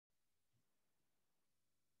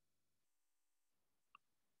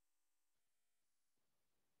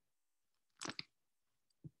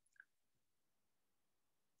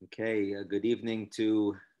Okay, good evening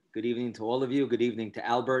to all of you. Good evening to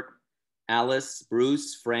Albert, Alice,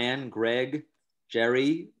 Bruce, Fran, Greg,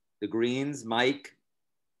 Jerry, the Greens, Mike,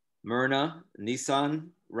 Myrna, Nissan,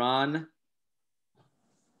 Ron,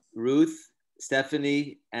 Ruth,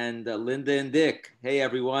 Stephanie, and Linda and Dick. Hey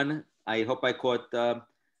everyone! I hope I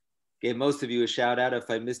gave most of you a shout out. If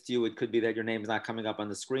I missed you, it could be that your name is not coming up on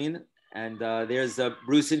the screen. And there's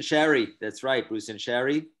Bruce and Sherry. That's right, Bruce and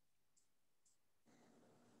Sherry.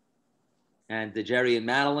 And Jerry and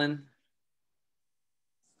Madeline.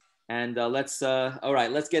 And all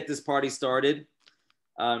right, let's get this party started.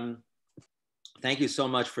 Thank you so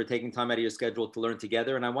much for taking time out of your schedule to learn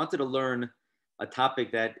together. And I wanted to learn a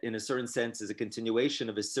topic that in a certain sense is a continuation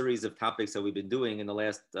of a series of topics that we've been doing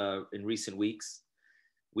in recent weeks.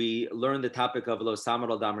 We learned the topic of lo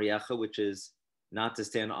samar al dam riecha, which is not to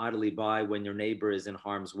stand idly by when your neighbor is in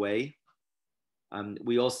harm's way.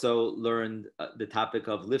 We also learned the topic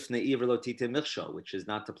of lifnei iver lo titeh michshol, which is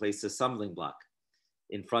not to place a stumbling block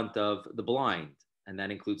in front of the blind. And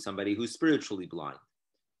that includes somebody who's spiritually blind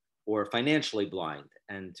or financially blind.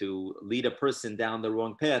 And to lead a person down the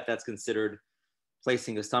wrong path, that's considered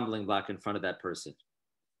placing a stumbling block in front of that person.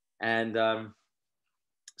 And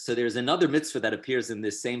so there's another mitzvah that appears in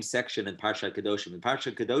this same section in Parshat Kedoshim. In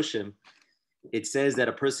Parshat Kedoshim, it says that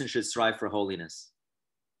a person should strive for holiness.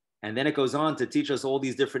 And then it goes on to teach us all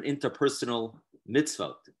these different interpersonal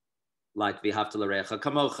mitzvot, like v'ahavta l'reacha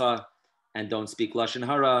kamocha, and don't speak lashon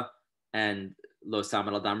hara, and lo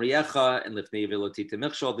samar al dam riecha, and lifnei iver lo titeh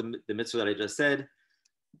michshol, the mitzvah that I just said,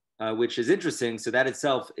 which is interesting. So that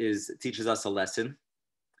itself teaches us a lesson.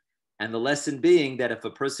 And the lesson being that if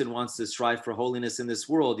a person wants to strive for holiness in this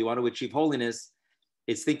world, you want to achieve holiness,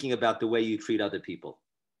 it's thinking about the way you treat other people.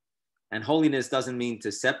 And holiness doesn't mean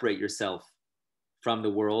to separate yourself from the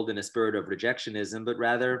world in a spirit of rejectionism, but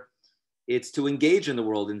rather it's to engage in the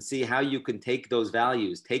world and see how you can take those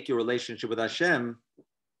values, take your relationship with Hashem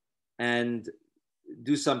and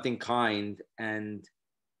do something kind and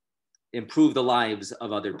improve the lives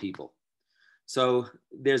of other people. So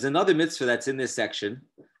there's another mitzvah that's in this section.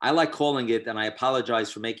 I like calling it, and I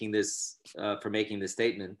apologize for making this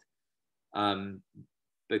statement,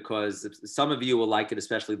 because some of you will like it,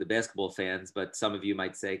 especially the basketball fans, but some of you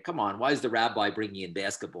might say, come on, why is the rabbi bringing in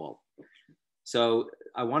basketball? So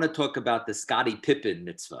I want to talk about the Scottie Pippen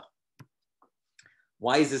mitzvah.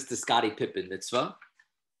 Why is this the Scottie Pippen mitzvah?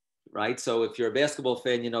 Right? So if you're a basketball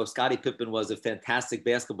fan, you know Scottie Pippen was a fantastic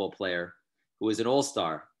basketball player who was an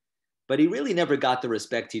all-star, but he really never got the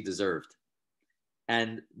respect he deserved.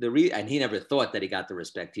 And he never thought that he got the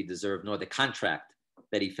respect he deserved, nor the contract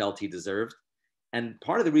that he felt he deserved. And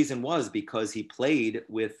part of the reason was because he played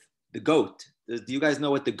with the GOAT. Do you guys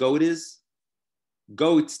know what the GOAT is?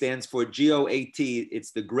 GOAT stands for G-O-A-T.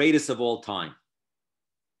 It's the greatest of all time.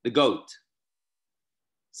 The GOAT.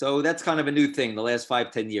 So that's kind of a new thing the last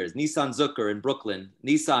 5-10 years. Nissan Zucker in Brooklyn.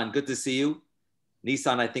 Nissan, good to see you.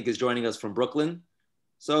 Nissan, I think, is joining us from Brooklyn.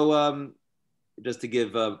 So just to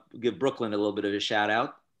give Brooklyn a little bit of a shout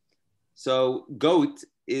out. So GOAT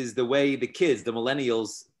is the way the kids, the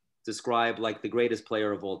millennials, describe like the greatest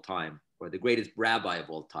player of all time or the greatest rabbi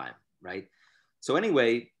of all time, right? So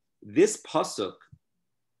anyway, this pasuk,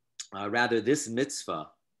 this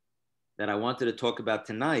mitzvah that I wanted to talk about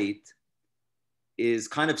tonight is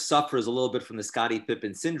kind of suffers a little bit from the Scottie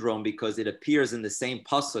Pippen syndrome because it appears in the same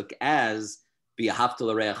pasuk as v'ahavta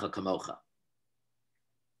l'reacha kamocha.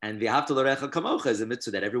 And v'ahavta l'reacha kamocha is a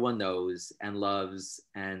mitzvah that everyone knows and loves,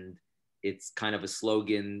 and it's kind of a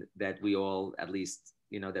slogan that we all, at least,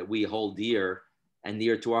 that we hold dear and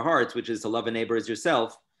near to our hearts, which is to love a neighbor as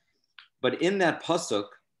yourself. But in that pasuk,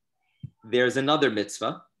 there's another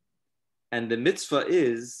mitzvah, and the mitzvah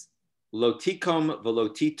is lo tikom v'lo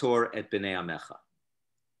titor et bnei amecha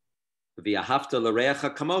v'ahavta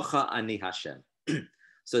l'reacha kamocha ani Hashem.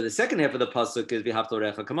 So the second half of the pasuk is v'ahavta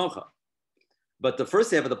l'reacha kamocha, but the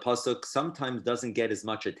first half of the pasuk sometimes doesn't get as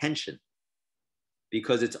much attention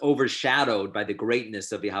because it's overshadowed by the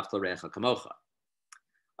greatness of v'ahavta l'reacha kamocha.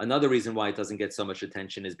 Another reason why it doesn't get so much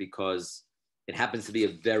attention is because it happens to be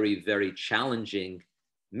a very, very challenging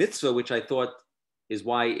mitzvah, which I thought is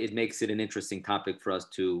why it makes it an interesting topic for us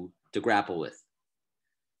to grapple with.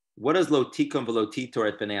 What does lo tikom v'lo titor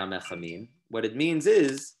et bnei amecha mean? What it means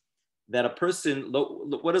is that a person,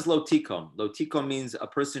 what is lo tikom? Lo tikom means a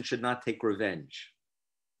person should not take revenge.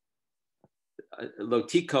 Lo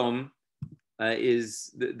tikom is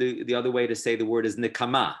the other way to say the word is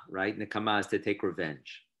nekama, right? Nekama is to take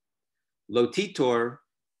revenge. Lo titor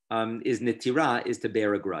is netira, is to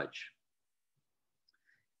bear a grudge.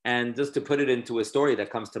 And just to put it into a story that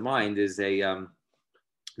comes to mind is there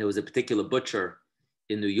was a particular butcher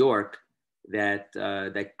in New York that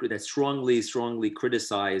strongly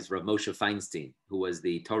criticized Rav Moshe Feinstein, who was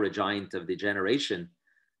the Torah giant of the generation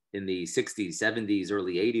in the 60s, 70s,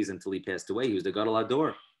 early 80s until he passed away. He was the Gadol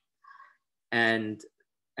Hador. And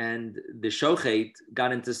the Shochet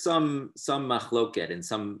got into some machloket and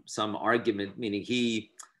some argument, meaning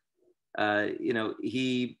he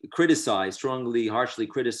harshly criticized Rav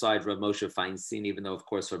Moshe Feinstein, even though of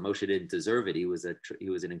course Rav Moshe didn't deserve it. He was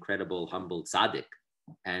an incredible, humble tzaddik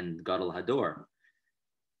and Gadol Hador.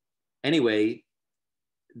 Anyway,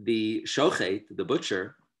 the Shochet, the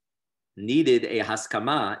butcher, needed a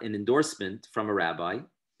haskama, an endorsement from a rabbi,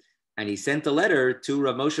 and he sent a letter to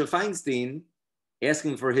Rav Moshe Feinstein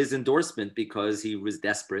asking for his endorsement because he was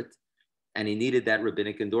desperate and he needed that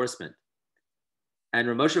rabbinic endorsement. And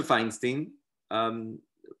Rav Moshe Feinstein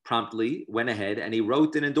promptly went ahead and he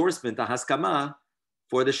wrote an endorsement, a haskama,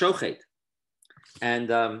 for the Shochet. And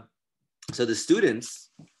so the students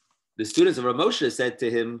of Rav Moshe said to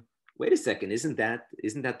him, "Wait a second, isn't that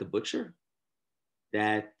the butcher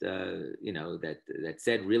that that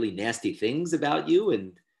said really nasty things about you,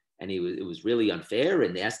 and it was really unfair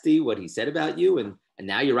and nasty what he said about you, and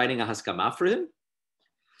now you're writing a haskama for him?"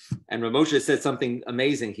 And Rav Moshe said something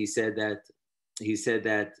amazing. He said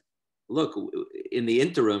that look, in the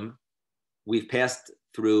interim, we've passed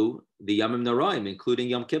through the Yomim Noraim, including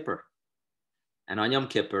Yom Kippur. And on Yom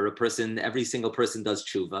Kippur, every single person does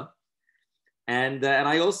tshuva. And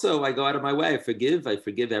I go out of my way. I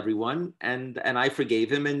forgive everyone. And I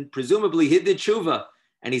forgave him. And presumably he did tshuva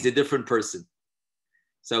and he's a different person.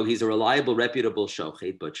 So he's a reliable, reputable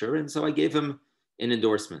shochet butcher. And so I gave him an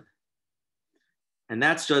endorsement. And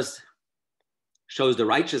that's just shows the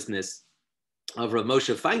righteousness of Rav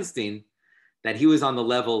Moshe Feinstein, that he was on the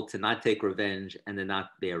level to not take revenge and to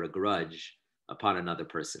not bear a grudge upon another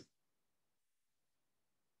person.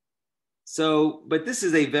 So, but this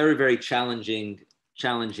is a very, very challenging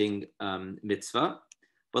mitzvah.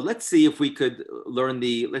 But let's see if we could learn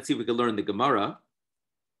the Gemara.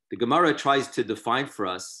 The Gemara tries to define for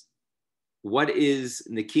us what is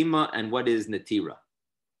nikima and what is netira.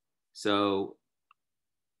 So,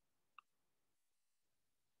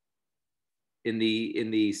 in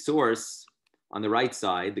the source on the right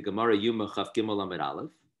side, the Gemara Yuma Chaf Gimel Amid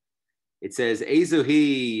Aleph, it says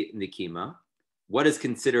Ezuhi nikima. What is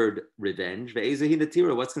considered revenge? Ve'ezuhi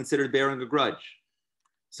netira. What's considered bearing a grudge?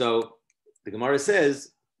 So the Gemara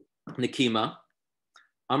says, Nikima,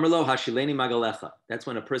 Amrlo hashileni magalecha. That's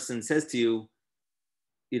when a person says to you,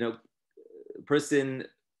 a person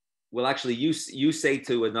will actually, you say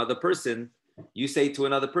to another person,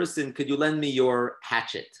 could you lend me your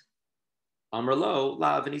hatchet? Amrlo,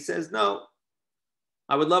 lav, and he says, no,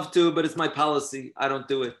 I would love to, but it's my policy. I don't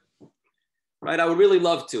do it. Right? I would really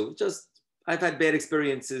love to. I've had bad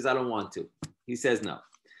experiences. I don't want to. He says no.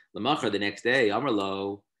 L'machar, the next day,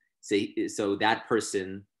 Amrlo, so that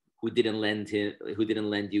person who didn't lend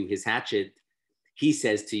you his hatchet, he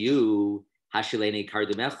says to you, Hashileni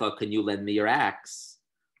kardumecha, can you lend me your axe?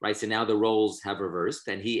 Right? So now the roles have reversed,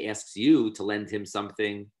 and he asks you to lend him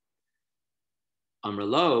something.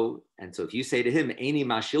 Amrlo, and so if you say to him, Eini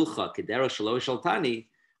mashilcha kedera shelo shaltani,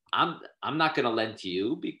 I'm not going to lend to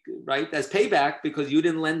you, right? As payback because you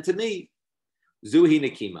didn't lend to me. Zuhi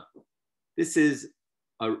Nikima. This is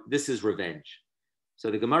revenge. So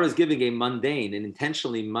the Gemara is giving an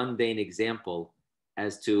intentionally mundane example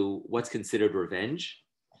as to what's considered revenge.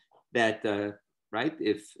 That right,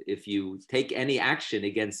 if you take any action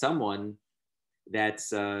against someone that's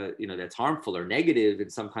that's harmful or negative in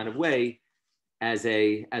some kind of way, as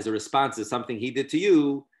a response to something he did to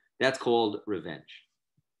you, that's called revenge.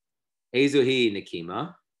 Ezuhi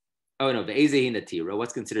Nikima. Oh no, ve'ezehi natira.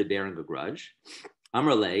 What's considered bearing a grudge?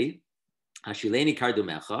 Amrlei, hashileni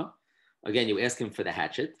kardumecha. Again, you ask him for the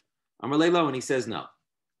hatchet. Amrlei lo, and he says no.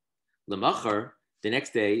 L'machar, the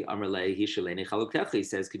next day, Amrlei hishileni chalukecha. He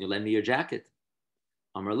says, can you lend me your jacket?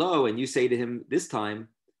 Amrlo, and you say to him this time,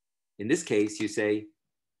 in this case, you say,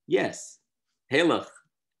 yes. Helach,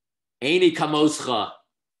 eini kamoscha.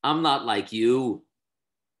 I'm not like you.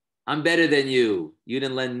 I'm better than you. You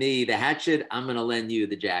didn't lend me the hatchet. I'm going to lend you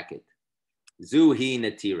the jacket. Zuhi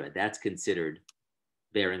natira. That's considered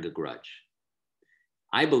bearing a grudge.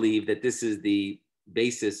 I believe that this is the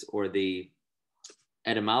basis or the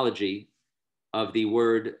etymology of the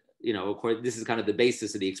word, this is kind of the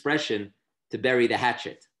basis of the expression to bury the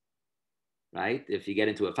hatchet, right? If you get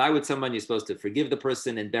into a fight with someone, you're supposed to forgive the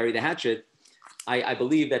person and bury the hatchet. I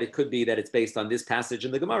believe that it could be that it's based on this passage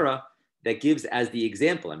in the Gemara that gives as the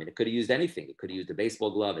example. I mean, it could have used anything. It could have used a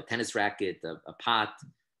baseball glove, a tennis racket, a pot,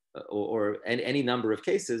 or any number of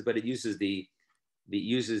cases, but it uses the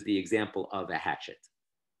example of a hatchet.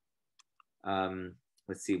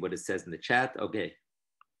 Let's see what it says in the chat. Okay.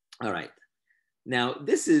 All right. Now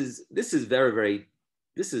this is very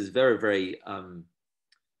this is a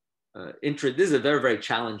very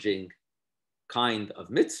challenging kind of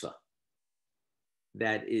mitzvah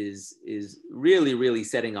that is really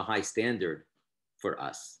setting a high standard for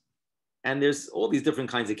us. And there's all these different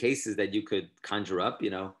kinds of cases that you could conjure up,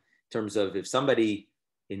 in terms of if somebody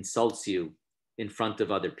insults you in front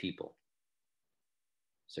of other people.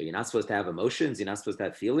 So you're not supposed to have emotions, you're not supposed to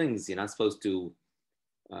have feelings, you're not supposed to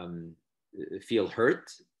feel hurt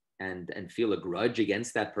and feel a grudge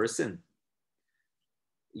against that person.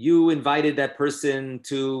 You invited that person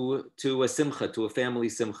to a simcha, to a family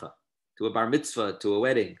simcha, to a bar mitzvah, to a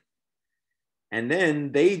wedding. And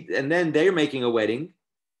then they're making a wedding,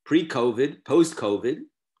 pre-COVID, post-COVID.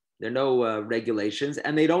 There are no regulations,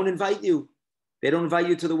 and they don't invite you. They don't invite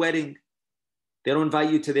you to the wedding. They don't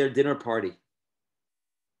invite you to their dinner party.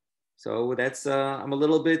 So that's, I'm a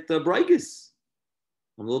little bit brigus.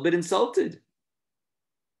 I'm a little bit insulted.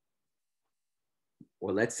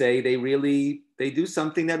 Or let's say they do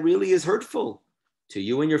something that really is hurtful to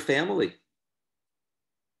you and your family.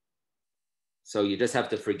 So you just have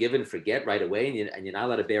to forgive and forget right away, and you're not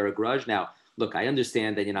allowed to bear a grudge. Now, look, I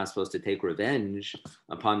understand that you're not supposed to take revenge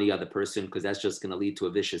upon the other person because that's just going to lead to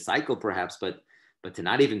a vicious cycle, perhaps. But to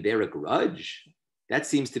not even bear a grudge, that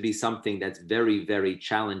seems to be something that's very, very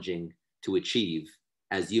challenging to achieve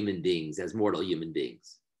as human beings, as mortal human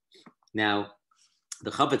beings. Now,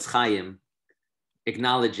 the Chafetz Chaim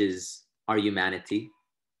acknowledges our humanity.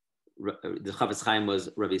 The Chafetz Chaim was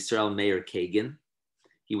Rabbi Yisrael Meir Kagan.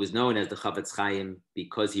 He was known as the Chafetz Chaim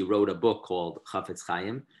because he wrote a book called Chafetz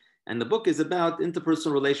Chaim. And the book is about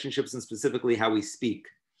interpersonal relationships and specifically how we speak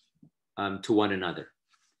to one another,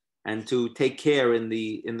 and to take care in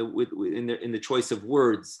the choice of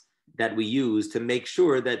words that we use to make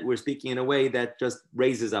sure that we're speaking in a way that just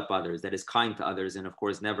raises up others, that is kind to others, and of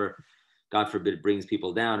course never, God forbid, brings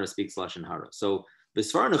people down or speaks lashon hara. So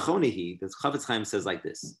B'svar Nechonihi, the Chafetz Chaim says like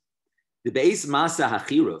this: the beis masa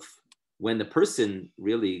hachiruf, when the person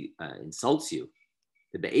really insults you,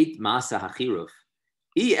 the beit masa hachiruf,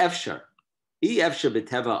 efshar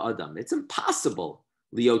b'teva adam. It's impossible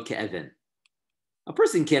liot ke'even. A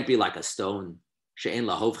person can't be like a stone. She'en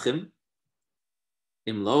lahovchim.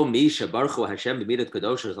 Imlo mi shabarchu Hashem b'midat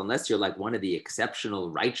kadoshos. Unless you're like one of the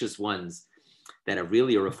exceptional righteous ones that have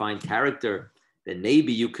really a refined character, then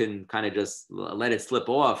maybe you can kind of just let it slip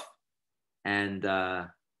off, and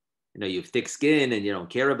you have thick skin and you don't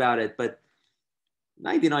care about it. But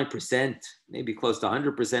 99%, maybe close to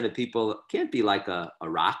 100% of people can't be like a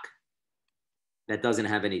rock that doesn't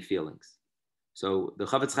have any feelings. So the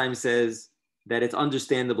Chafetz Chaim says that it's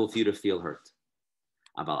understandable for you to feel hurt.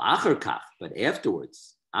 But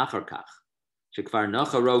afterwards, now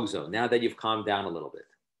that you've calmed down a little bit,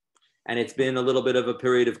 and it's been a little bit of a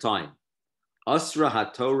period of time, Asra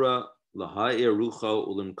haTorah laha'ir rucho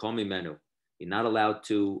ulim komimenu. You're not allowed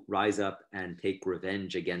to rise up and take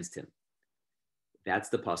revenge against him. That's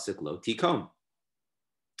the pasuk lo tikom.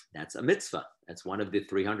 That's a mitzvah. That's one of the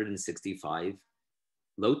 365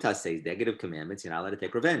 lo taseh, negative commandments. You're not allowed to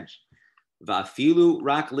take revenge. Va'afilu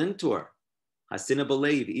rak lintor hasina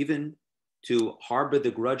b'leiv, even to harbor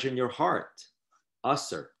the grudge in your heart.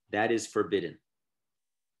 Asr, that is forbidden.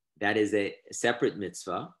 That is a separate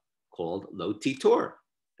mitzvah called lo titor,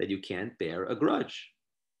 that you can't bear a grudge.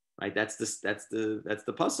 Right? That's the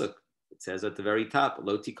pasuk. It says at the very top,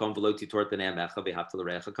 lo tikom v'lo titor b'nei amecha v'havta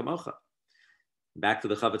l'reacha kamocha. Back to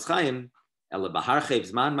the Chafetz Chaim, ela b'harchev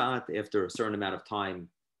zman ma'at, after a certain amount of time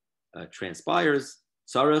transpires,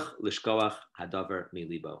 tzarich lishkoach hadavar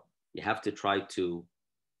milibo. You have to try to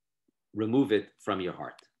remove it from your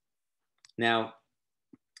heart. Now,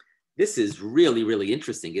 this is really, really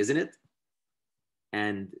interesting, isn't it?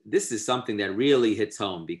 And this is something that really hits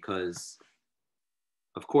home because,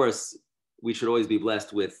 of course, we should always be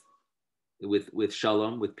blessed with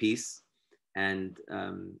shalom, with peace, and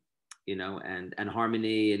and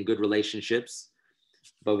harmony and good relationships.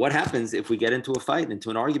 But what happens if we get into a fight, into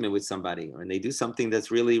an argument with somebody, and they do something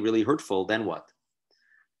that's really, really hurtful? Then what?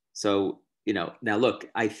 So now look,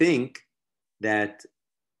 I think that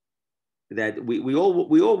we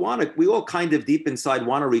all kind of deep inside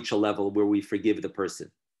want to reach a level where we forgive the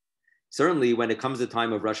person. Certainly, when it comes to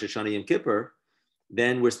time of Rosh Hashanah Yom Kippur,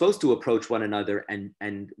 then we're supposed to approach one another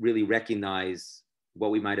and really recognize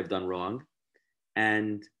what we might have done wrong,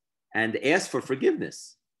 and ask for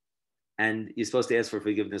forgiveness. And you're supposed to ask for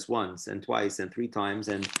forgiveness once and twice and three times,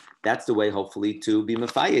 and that's the way, hopefully, to be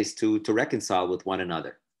mefayes, to reconcile with one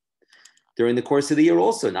another. During the course of the year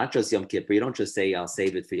also, not just Yom Kippur. You don't just say, I'll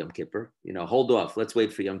save it for Yom Kippur. Hold off. Let's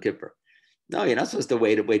wait for Yom Kippur. No, you're not supposed to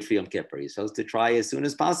wait for Yom Kippur. You're supposed to try as soon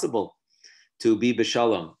as possible to be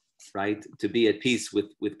b'shalom, right? To be at peace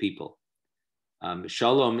with people.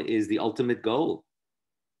 Shalom is the ultimate goal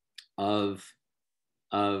of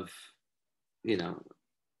our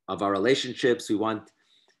relationships. We want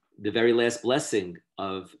the very last blessing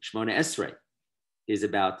of Shmona Esrei is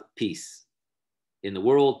about peace in the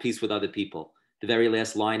world, peace with other people. The very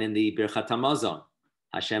last line in the Birchat Hamazon,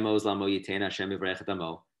 Hashem oz lamo yitein, Hashem yivrechet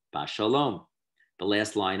amo b'shalom. The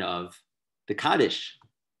last line of the Kaddish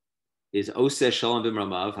is Oseh Shalom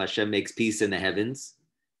b'mramav. Hashem makes peace in the heavens.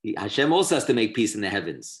 Hashem also has to make peace in the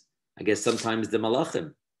heavens. I guess sometimes the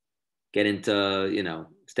malachim get into,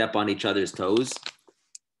 step on each other's toes.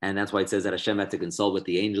 And that's why it says that Hashem had to consult with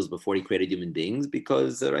the angels before he created human beings,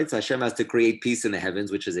 because so Hashem has to create peace in the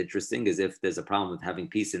heavens, which is interesting, as if there's a problem with having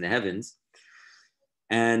peace in the heavens.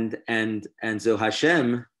 And so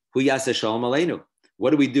Hashem, hu yaseh shalom aleinu. What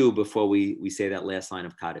do we do before we say that last line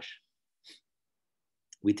of Kaddish?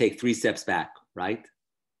 We take 3 steps back, right?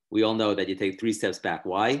 We all know that you take 3 steps back.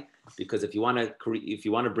 Why? Because if you want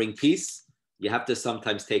to bring peace, you have to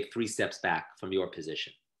sometimes take 3 steps back from your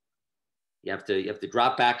position. You have to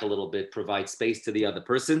drop back a little bit, provide space to the other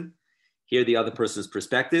person, hear the other person's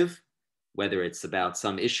perspective, whether it's about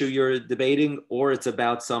some issue you're debating or it's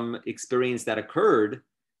about some experience that occurred,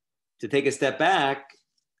 to take a step back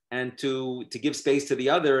and to give space to the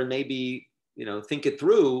other and maybe, think it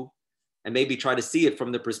through and maybe try to see it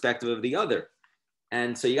from the perspective of the other.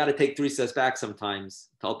 And so you got to take 3 steps back sometimes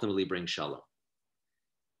to ultimately bring shalom.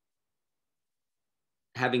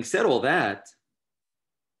 Having said all that,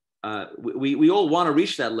 we all want to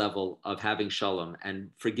reach that level of having shalom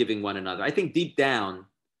and forgiving one another. I think deep down,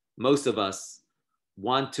 most of us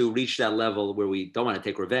want to reach that level where we don't want to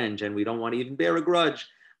take revenge and we don't want to even bear a grudge.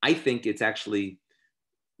 I think it's actually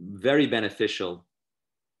very beneficial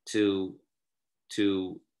to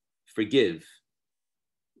forgive.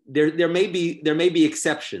 There may be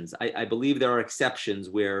exceptions. I believe there are exceptions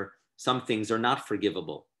where some things are not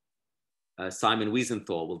forgivable. Simon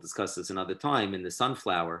Wiesenthal, we'll discuss this another time, in The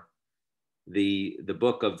Sunflower. The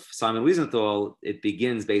book of Simon Wiesenthal, it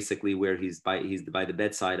begins basically where he's by the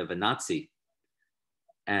bedside of a Nazi,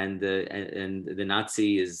 and the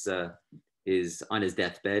Nazi is on his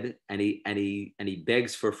deathbed, and he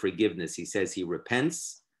begs for forgiveness. He says he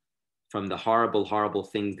repents from the horrible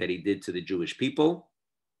things that he did to the Jewish people,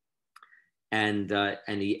 and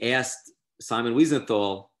he asked Simon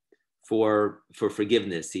Wiesenthal for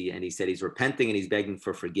forgiveness. He said he's repenting and he's begging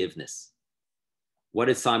for forgiveness. What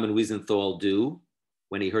did Simon Wiesenthal do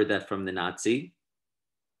when he heard that from the Nazi?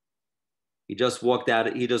 He just walked out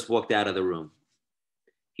of the room.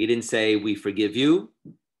 He didn't say, "We forgive you,"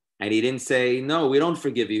 and he didn't say, "No, we don't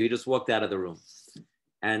forgive you." He just walked out of the room.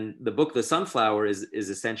 And the book, The Sunflower, is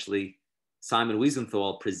essentially Simon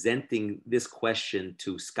Wiesenthal presenting this question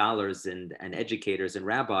to scholars and educators and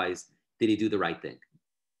rabbis: did he do the right thing?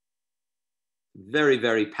 Very,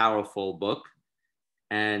 very powerful book.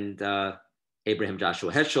 And Abraham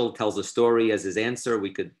Joshua Heschel tells a story as his answer.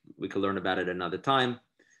 We could learn about it another time.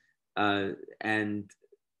 And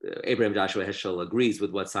Abraham Joshua Heschel agrees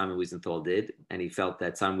with what Simon Wiesenthal did, and he felt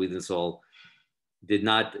that Simon Wiesenthal did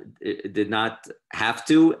not have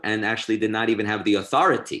to, and actually did not even have the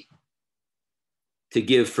authority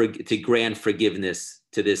to grant forgiveness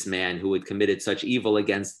to this man who had committed such evil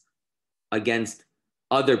against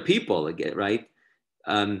other people. Again, right?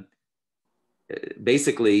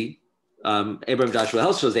 Basically, Abraham Joshua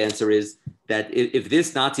Heschel's answer is that if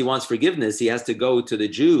this Nazi wants forgiveness, he has to go to the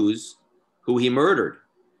Jews who he murdered.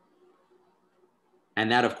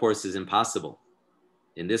 And that, of course, is impossible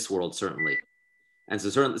in this world, certainly. And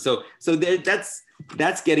so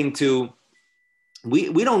that's getting to,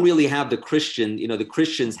 we don't really have the Christian, the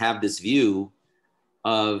Christians have this view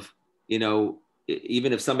of,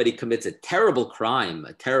 even if somebody commits a terrible crime,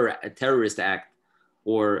 a terrorist act,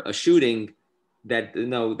 or a shooting, that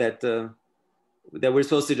we're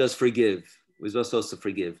supposed to just forgive. We're supposed to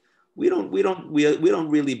forgive. We don't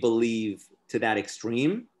really believe to that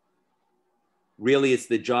extreme. Really, it's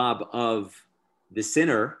the job of the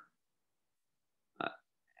sinner,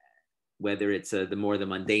 whether it's the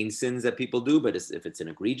mundane sins that people do, but if it's an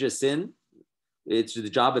egregious sin, it's the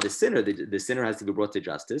job of the sinner. The sinner has to be brought to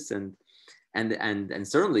justice, and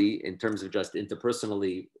certainly in terms of just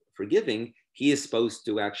interpersonally forgiving, he is supposed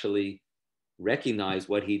to actually recognize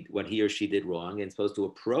what he or she did wrong, and supposed to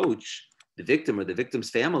approach the victim or the victim's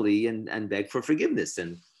family and beg for forgiveness.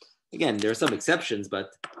 And again, there are some exceptions,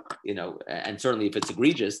 but and certainly if it's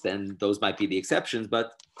egregious, then those might be the exceptions.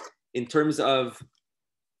 But in terms of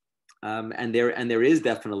and there is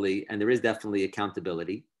definitely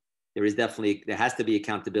accountability. There has to be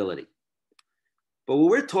accountability. But what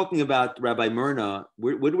we're talking about, Rabbi Myrna,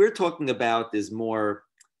 what we're talking about is more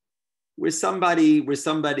where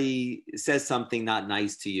somebody says something not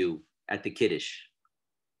nice to you at the Kiddush,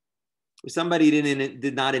 where somebody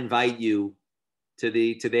did not invite you to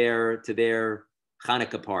their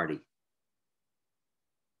Hanukkah party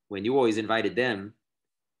when you always invited them.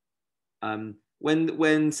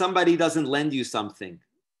 When somebody doesn't lend you something,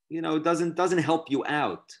 doesn't help you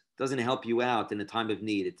out, in a time of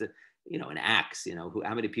need. It's an axe.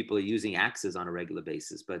 How many people are using axes on a regular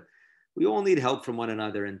basis? But we all need help from one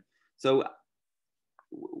another, and so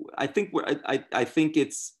I think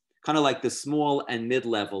it's kind of like the small and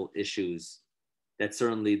mid-level issues that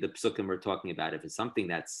certainly the psukim are talking about. If it's something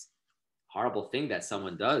that's a horrible thing that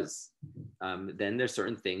someone does, then there's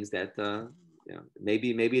certain things that maybe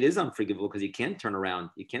it is unforgivable because you can't turn around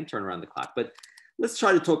the clock. But let's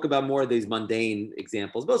try to talk about more of these mundane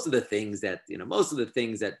examples. Most of the things that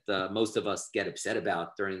most of us get upset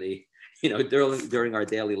about during during our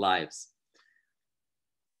daily lives.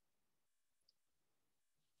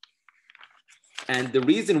 And the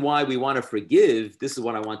reason why we want to forgive, this is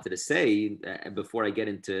what I wanted to say before I get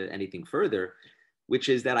into anything further, which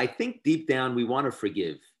is that I think deep down we want to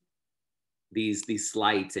forgive these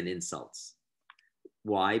slights and insults.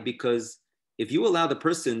 Why? Because if you allow the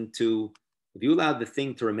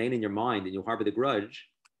thing to remain in your mind and you harbor the grudge,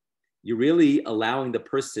 you're really allowing the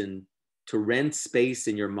person to rent space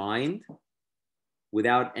in your mind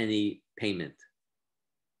without any payment.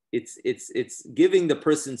 It's giving the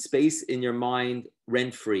person space in your mind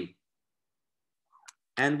rent-free.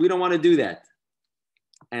 And we don't want to do that.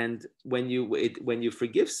 And when you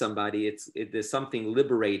forgive somebody, there's something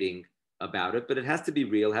liberating about it, but it has to be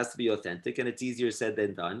real, has to be authentic, and it's easier said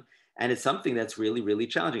than done. And it's something that's really, really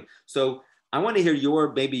challenging. So I want to hear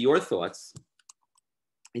your thoughts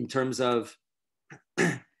in terms of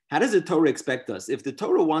how does the Torah expect us? If the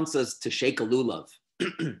Torah wants us to shake a lulav,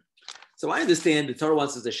 so I understand the Torah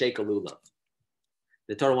wants us to shake a lulav.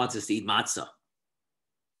 The Torah wants us to eat matzah.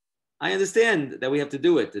 I understand that we have to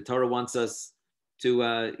do it. The Torah wants us to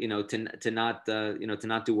not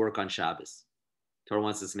do work on Shabbos. The Torah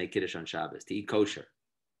wants us to make kiddush on Shabbos, to eat kosher,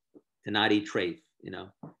 to not eat treif.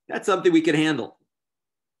 That's something we can handle.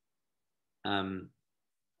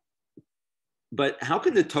 But how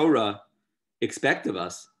can the Torah expect of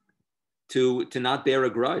us to not bear a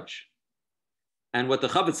grudge? And what the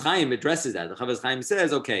Chafetz Chaim addresses that, the Chafetz Chaim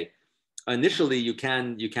says, okay, initially you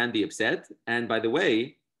can be upset, and by the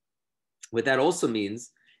way, what that also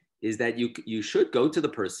means is that you should go to the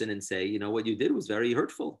person and say, what you did was very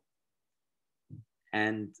hurtful,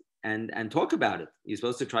 and talk about it. You're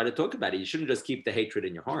supposed to try to talk about it. You shouldn't just keep the hatred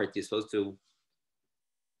in your heart. You're supposed to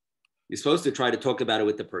try to talk about it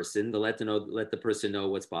with the person, to let the person know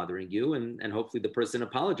what's bothering you, and hopefully the person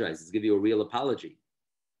apologizes, give you a real apology.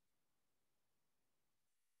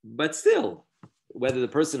 But still, whether the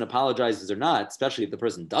person apologizes or not, especially if the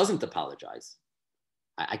person doesn't apologize,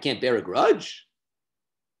 I can't bear a grudge.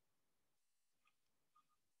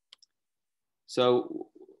 So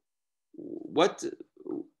but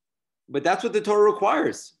that's what the Torah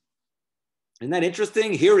requires. Isn't that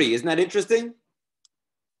interesting? Hiri, isn't that interesting?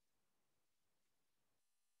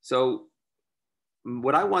 So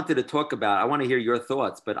what I wanted to talk about, I want to hear your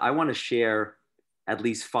thoughts, but I want to share at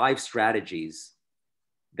least 5 strategies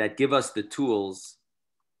that give us the tools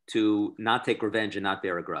to not take revenge and not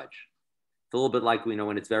bear a grudge. It's a little bit like,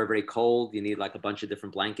 when it's very, very cold, you need like a bunch of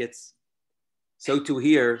different blankets. So too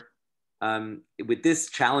here, with this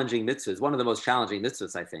challenging mitzvah, it's one of the most challenging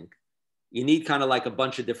mitzvahs, I think. You need kind of like a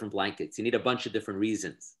bunch of different blankets. You need a bunch of different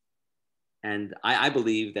reasons. And I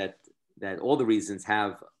believe that all the reasons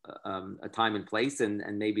have a time and place,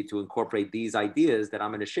 and maybe to incorporate these ideas that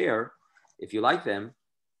I'm going to share, if you like them,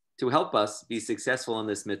 to help us be successful in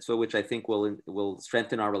this mitzvah, which I think will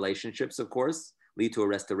strengthen our relationships, of course, lead to a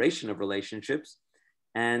restoration of relationships,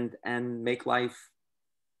 and make life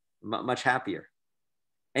much happier.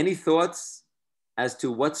 Any thoughts as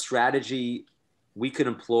to what strategy we could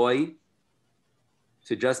employ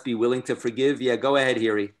to just be willing to forgive? Yeah, go ahead,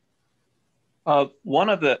 Hiri. One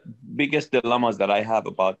of the biggest dilemmas that I have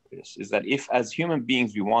about this is that if as human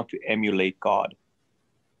beings we want to emulate God,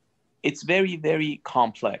 it's very, very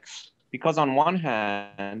complex, because on one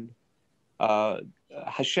hand,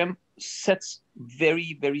 Hashem sets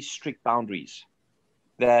very, very strict boundaries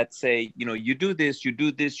that say, you do this, you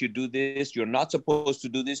do this, you do this, you're not supposed to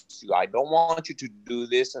do this, I don't want you to do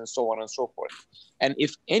this, and so on and so forth. And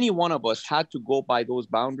if any one of us had to go by those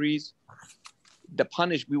boundaries,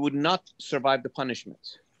 we would not survive the punishment.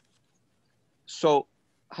 So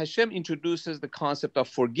Hashem introduces the concept of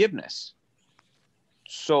forgiveness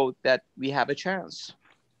so that we have a chance.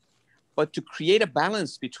 But to create a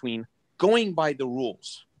balance between going by the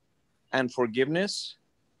rules and forgiveness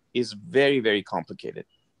is very, very complicated.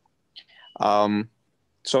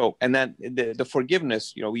 So, and then the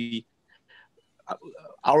forgiveness, you know, in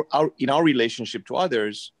our relationship to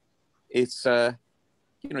others, it's,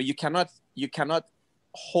 you know, you cannot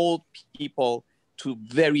hold people to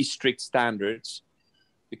very strict standards,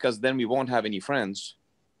 because then we won't have any friends.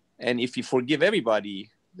 And if you forgive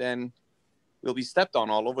everybody, then we'll be stepped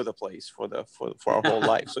on all over the place for our whole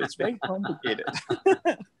life. So it's very complicated.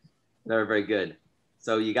 Very, very good.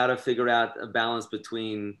 So you got to figure out a balance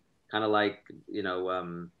between kind of like, you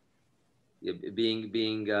know,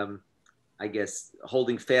 being I guess,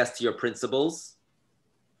 holding fast to your principles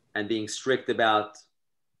and being strict about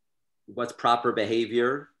what's proper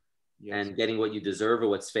behavior. Yes. And getting what you deserve or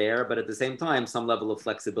what's fair, but at the same time, some level of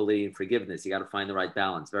flexibility and forgiveness. You got to find the right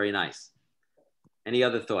balance. Very nice. Any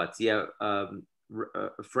other thoughts? Yeah,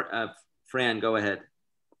 Fran, go ahead.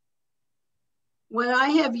 What I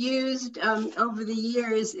have used over the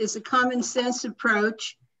years is a common sense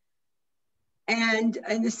approach. And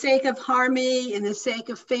in the sake of harmony, in the sake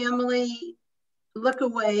of family, look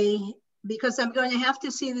away, because I'm going to have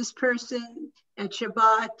to see this person at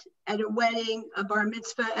Shabbat, at a wedding, a bar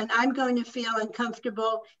mitzvah, and I'm going to feel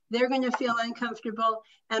uncomfortable. They're going to feel uncomfortable.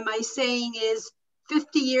 And my saying is,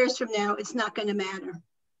 50 years from now, it's not going to matter.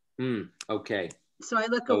 Okay. So I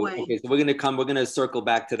look away. Okay, so we're going to circle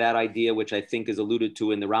back to that idea, which I think is alluded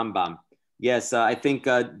to in the Rambam. Yes, I think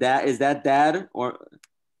that is that dad or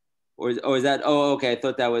is that, oh, okay. I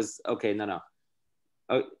thought that was, okay, no.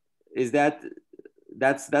 Is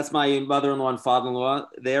that's my mother-in-law and father-in-law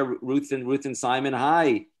there, Ruth and Simon.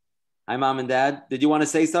 Hi, Mom and Dad. Did you want to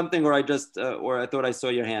say something, or I thought I saw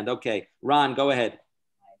your hand? Okay, Ron, go ahead.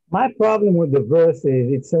 My problem with the verse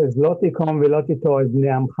is it says "Lo tikom v'lo titol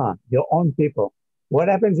bnei amcha," your own people. What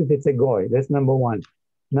happens if it's a goy? That's number one.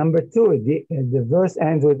 Number two, the verse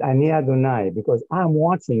ends with "Ani Adonai," because I'm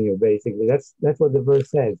watching you. Basically, that's what the verse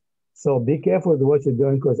says. So be careful with what you're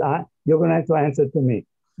doing, because you're going to have to answer to me.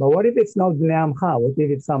 But what if it's not Bnei Amcha? What if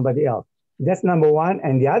it's somebody else? That's number one.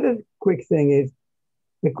 And the other quick thing is,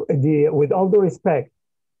 with all due respect,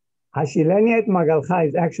 Hashileni et Magalcha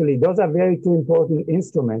is actually, those are very two important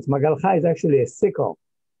instruments. Magalcha is actually a sickle,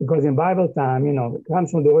 because in Bible time, you know, it comes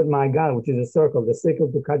from the word Magal, which is a circle, the sickle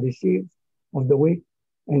to cut the sheaves of the wheat.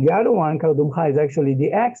 And the other one, Kardumcha, is actually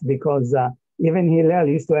the axe, because even Hillel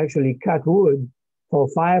used to actually cut wood for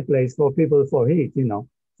fireplace for people for heat, you know.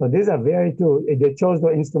 So these are very two, they chose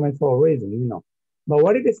the instrument for a reason, you know. But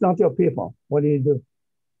what if it's not your people? What do you do?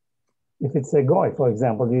 If it's a goy, for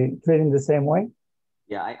example, do you treat him the same way?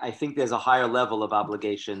 Yeah, I think there's a higher level of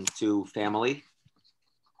obligation to family.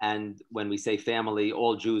 And when we say family,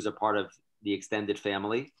 all Jews are part of the extended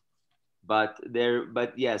family. But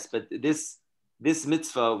this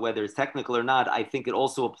mitzvah, whether it's technical or not, I think it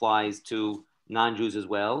also applies to non-Jews as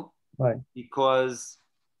well. Right. Because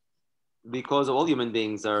all human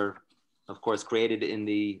beings are, of course, created in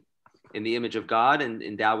the image of God and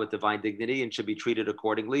endowed with divine dignity and should be treated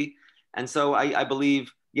accordingly. And so I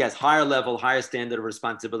believe, yes, higher level, higher standard of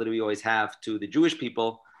responsibility we always have to the Jewish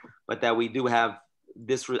people, but that we do have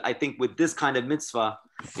this, I think with this kind of mitzvah,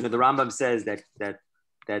 you know, the Rambam says that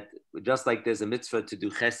just like there's a mitzvah to do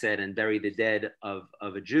chesed and bury the dead of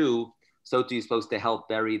a Jew, so too you're supposed to help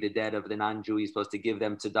bury the dead of the non-Jew. You're supposed to give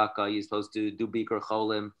them tzedakah. You're supposed to do bikur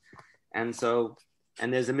cholim. And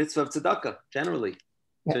there's a mitzvah of tzedakah generally.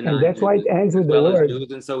 And that's why it ends with the word.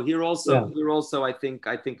 Jews. And so here also, I think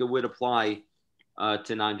it would apply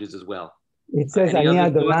to non-Jews as well. It says,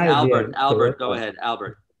 Albert, go ahead,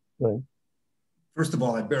 Albert. Right. First of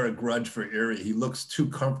all, I bear a grudge for Erie. He looks too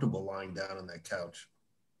comfortable lying down on that couch.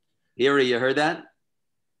 Erie, you heard that?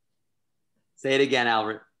 Say it again,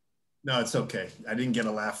 Albert. No, it's okay. I didn't get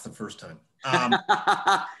a laugh the first time.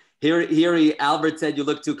 Here, Albert said you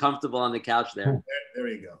look too comfortable on the couch there. There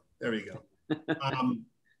you go.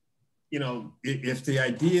 You know, if the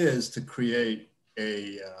idea is to create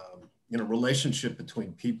a relationship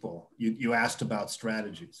between people, you asked about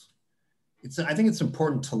strategies. I think it's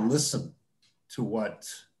important to listen to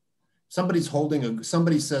what somebody's holding.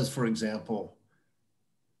 Somebody says, for example,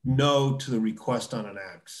 no to the request on an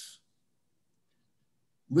axe.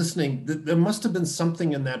 Listening, there must have been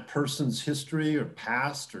something in that person's history or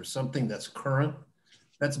past or something that's current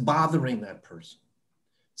that's bothering that person.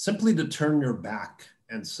 Simply to turn your back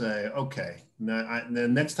and say, okay, the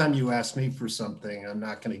next time you ask me for something, I'm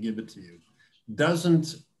not going to give it to you,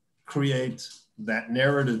 doesn't create that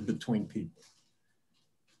narrative between people.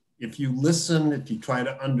 if you listen, if you try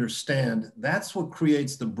to understand, that's what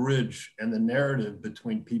creates the bridge and the narrative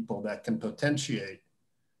between people that can potentiate,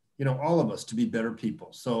 you know, all of us to be better people.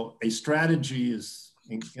 So a strategy is,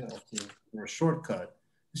 you know, for a shortcut,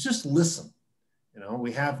 it's just listen. You know,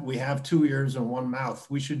 we have 2 ears and 1 mouth.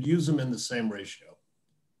 We should use them in the same ratio.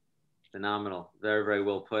 Phenomenal. Very, very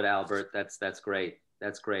well put, Albert. That's great.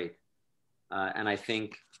 That's great. And I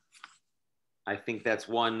think that's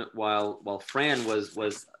one, while Fran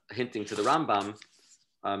was hinting to the Rambam,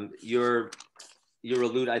 your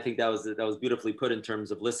allude, I think that was beautifully put in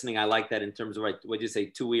terms of listening. I like that in terms of, right, what'd you say,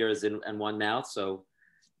 2 ears and 1 mouth. So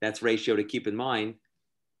that's ratio to keep in mind.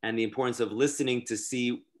 And the importance of listening to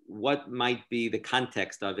see what might be the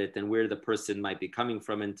context of it and where the person might be coming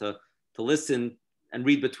from, and to listen and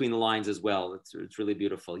read between the lines as well. It's really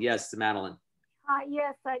beautiful. Yes, Madeline.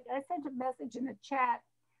 Yes, I sent a message in the chat,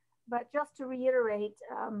 but just to reiterate,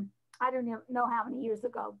 I don't know how many years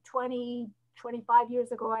ago, 20, 25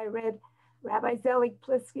 years ago, I read Rabbi Zelig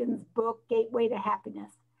Pliskin's book, Gateway to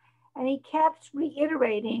Happiness. And he kept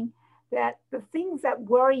reiterating that the things that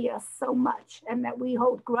worry us so much and that we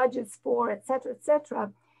hold grudges for, et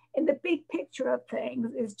cetera, in the big picture of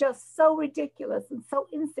things is just so ridiculous and so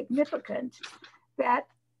insignificant that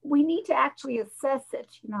we need to actually assess it.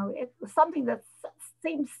 You know, it's something that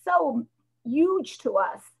seems so huge to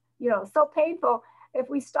us, you know, so painful. If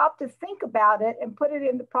we stop to think about it and put it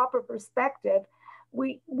in the proper perspective,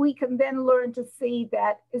 we can then learn to see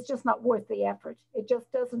that it's just not worth the effort. It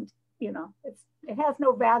just doesn't, you know, it has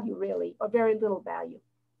no value really, or very little value.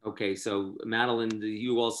 Okay, so Madeline,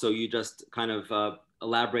 you just kind of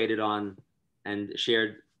elaborated on and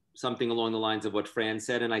shared something along the lines of what Fran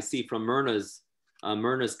said. And I see from Myrna's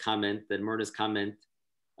comment,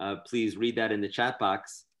 please read that in the chat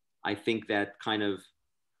box. I think that kind of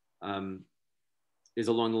is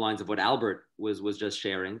along the lines of what Albert was just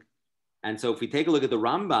sharing. And so if we take a look at the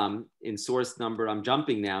Rambam in source number, I'm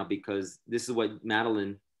jumping now because this is what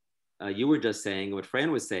Madeline, you were just saying, what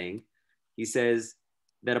Fran was saying. He says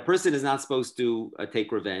that a person is not supposed to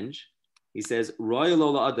take revenge. He says, Roy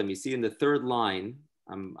Lola Adam, you see in the 3rd line,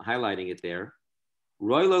 I'm highlighting it there.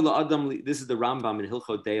 Roy Lola Adam, this is the Rambam in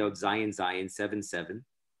Hilchot Deot Zayin 7:7, where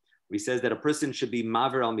he says that a person should be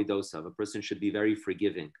maver al midosav, a person should be very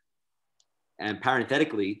forgiving. And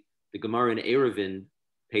parenthetically, the Gemara in Eruvin,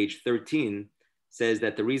 page 13, says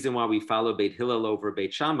that the reason why we follow Beit Hillel over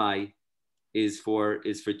Beit Shammai is for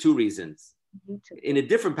 2 reasons. In a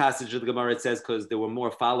different passage of the Gemara, it says because there were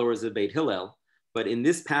more followers of Beit Hillel. But in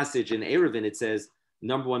this passage in Eruvin, it says,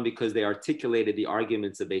 number one, because they articulated the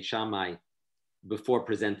arguments of Beit Shammai before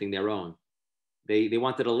presenting their own. They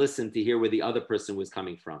wanted to listen to hear where the other person was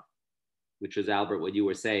coming from, which was, Albert, what you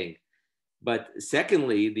were saying. But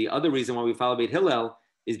secondly, the other reason why we follow Beit Hillel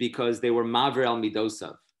is because they were maver al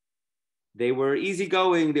midosav. They were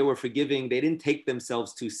easygoing, they were forgiving, they didn't take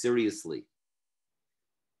themselves too seriously.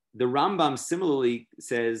 The Rambam similarly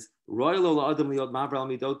says,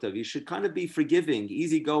 you should kind of be forgiving,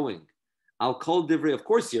 easygoing. Al kol divrei, of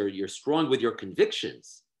course, you're strong with your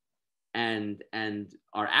convictions, and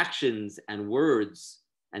our actions and words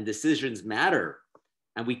and decisions matter,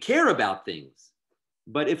 and we care about things.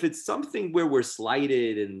 But if it's something where we're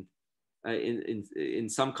slighted and in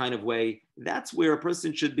some kind of way, that's where a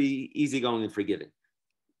person should be easygoing and forgiving.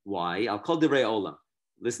 Why? Al kol divrei olam.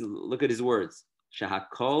 Listen, look at his words.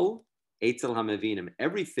 Shahakol etzel hamavinim.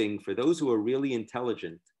 Everything, for those who are really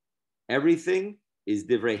intelligent, everything is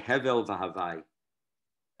divrei hevel v'havai.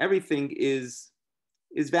 Everything is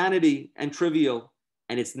vanity and trivial,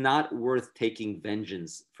 and it's not worth taking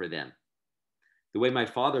vengeance for them. The way my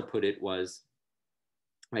father put it was,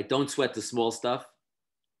 right, don't sweat the small stuff,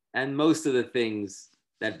 and most of the things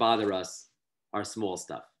that bother us are small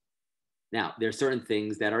stuff. Now, there are certain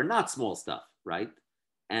things that are not small stuff, right?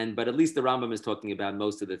 But at least the Rambam is talking about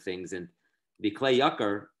most of the things. And the Klei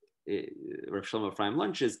Yakar, Rav Shlomo Ephraim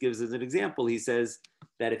Lunches gives us an example. He says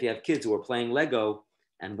that if you have kids who are playing Lego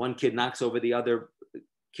and one kid knocks over the other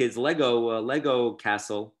kid's Lego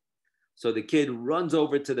castle, so the kid runs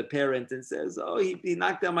over to the parent and says, oh, he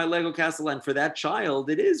knocked down my Lego castle. And for that child,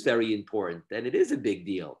 it is very important and it is a big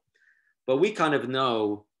deal. But we kind of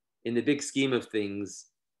know in the big scheme of things,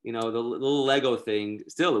 you know, the little Lego thing,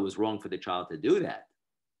 still it was wrong for the child to do that.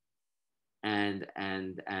 And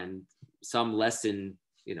some lesson,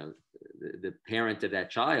 you know, the parent of that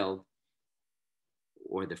child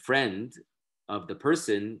or the friend of the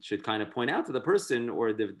person should kind of point out to the person,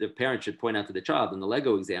 or the parent should point out to the child in the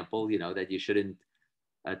Lego example, you know, that you shouldn't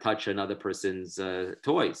touch another person's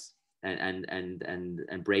toys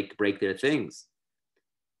and break their things.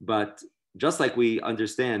 But just like we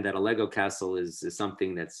understand that a Lego castle is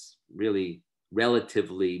something that's really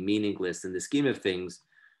relatively meaningless in the scheme of things,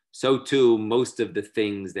 so too most of the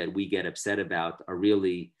things that we get upset about are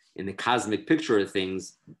really, in the cosmic picture of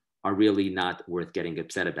things, are really not worth getting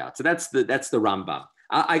upset about. So that's the Rambam.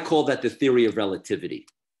 I call that the theory of relativity.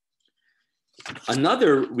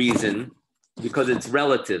 Another reason, because it's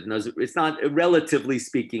relative, it's not, relatively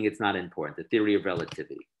speaking, it's not important, the theory of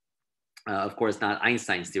relativity. Of course, not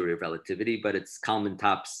Einstein's theory of relativity, but it's Kalman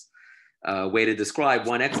Topp's way to describe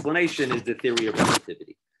one explanation is the theory of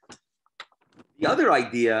relativity. The other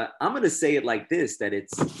idea, I'm going to say it like this, that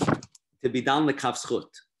it's to be dan lekaf zchut.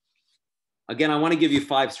 Again, I want to give you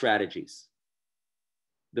 5 strategies.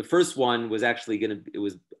 The first one was actually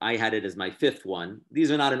I had it as my 5th one.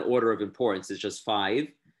 These are not in order of importance, it's just 5.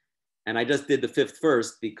 And I just did the 5th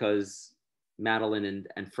first because Madeline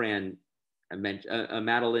and Fran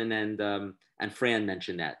Madeline and Fran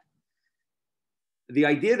mentioned that. The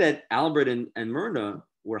idea that Albert and Myrna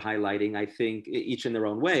were highlighting, I think, each in their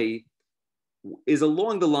own way, is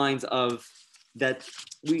along the lines of that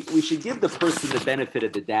we should give the person the benefit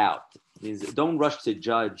of the doubt. It means don't rush to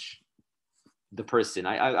judge the person.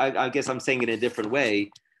 I guess I'm saying it in a different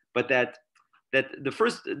way, but that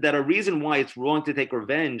a reason why it's wrong to take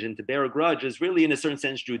revenge and to bear a grudge is really, in a certain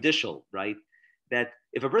sense, judicial, right? That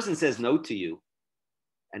if a person says no to you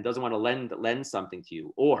and doesn't want to lend something to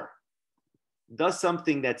you, or does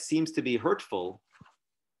something that seems to be hurtful,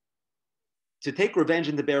 to take revenge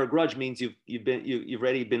and to bear a grudge means you've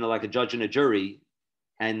already been like a judge and a jury,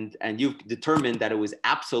 and you've determined that it was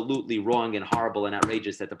absolutely wrong and horrible and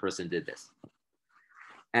outrageous that the person did this.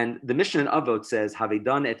 And the Mishnah in Avot says,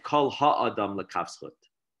 "Havedan et kol ha'adam lekaf zchut."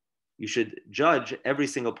 You should judge every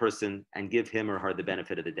single person and give him or her the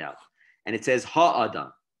benefit of the doubt. And it says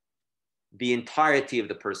ha'adam, the entirety of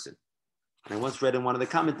the person. And I once read in one of the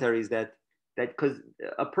commentaries that because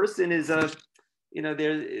a person is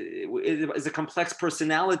is a complex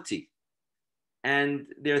personality, and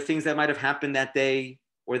there are things that might have happened that day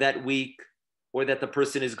or that week or that the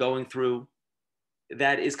person is going through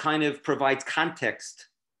that is kind of provides context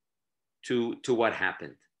to what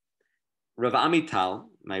happened. Rav Amital,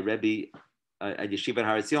 my Rebbe at Yeshiva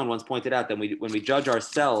Har Etzion, once pointed out that when we judge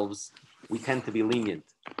ourselves, we tend to be lenient.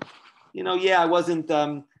 I wasn't,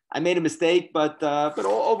 I made a mistake, but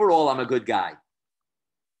overall, I'm a good guy.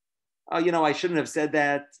 I shouldn't have said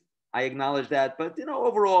that. I acknowledge that, but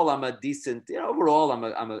overall, I'm a decent. Overall,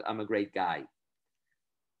 I'm a great guy.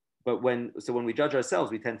 But when we judge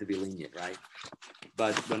ourselves, we tend to be lenient, right?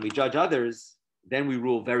 But when we judge others, then we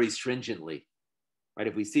rule very stringently, right?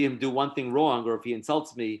 If we see him do one thing wrong, or if he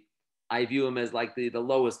insults me, I view him as like the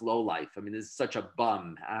lowest low life. I mean, this is such a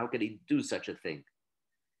bum. How could he do such a thing?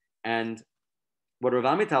 And what Rav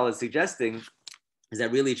Amital is suggesting is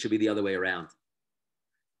that really it should be the other way around.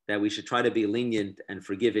 That we should try to be lenient and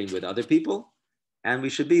forgiving with other people, and we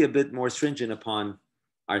should be a bit more stringent upon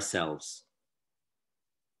ourselves.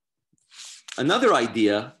 Another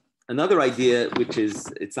idea, which is,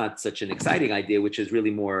 it's not such an exciting idea, which is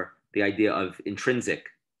really more the idea of intrinsic,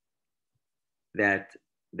 that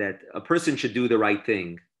a person should do the right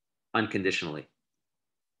thing unconditionally.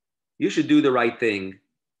 You should do the right thing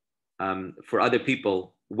for other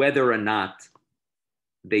people, whether or not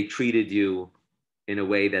they treated you in a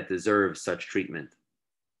way that deserves such treatment.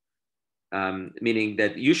 Meaning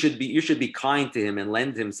that you should be kind to him and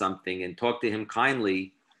lend him something and talk to him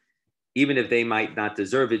kindly, even if they might not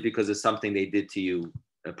deserve it because of something they did to you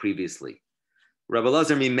previously. Rabbi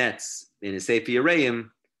Lazar Mimetz in his Sefer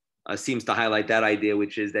Yereim seems to highlight that idea,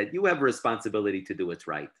 which is that you have a responsibility to do what's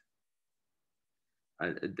right.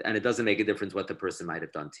 And it doesn't make a difference what the person might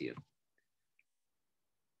have done to you.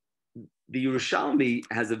 The Yerushalmi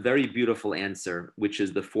has a very beautiful answer, which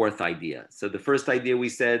is the 4th idea. So the first idea we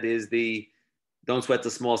said is don't sweat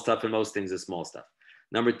the small stuff, and most things are small stuff.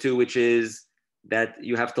 Number 2, which is that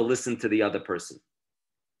you have to listen to the other person,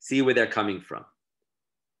 see where they're coming from,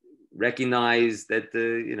 recognize that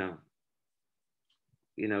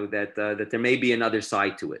that there may be another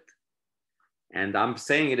side to it. And I'm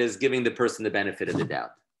saying it as giving the person the benefit of the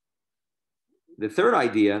doubt. The 3rd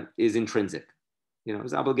idea is intrinsic.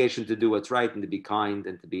 His obligation to do what's right and to be kind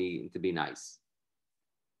and to be nice.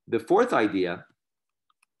 The 4th idea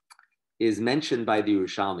is mentioned by the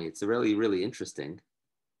Yerushalmi. It's really, really interesting.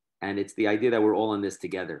 And it's the idea that we're all in this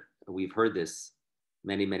together. We've heard this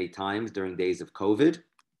many, many times during days of COVID.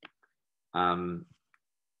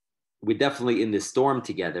 We're definitely in this storm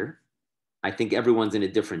together. I think everyone's in a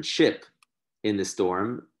different ship in the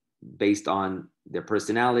storm based on their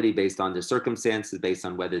personality, based on their circumstances, based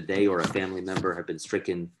on whether they or a family member have been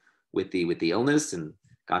stricken with the illness. And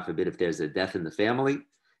God forbid if there's a death in the family,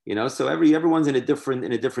 so everyone's in a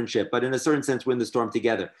different ship, but in a certain sense, we're in the storm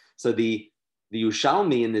together. So the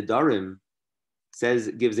Yerushalmi in the Darim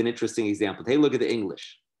gives an interesting example. Take a look at the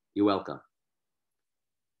English. You're welcome.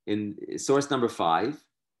 In source number 5,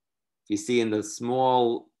 you see in the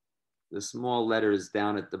small letters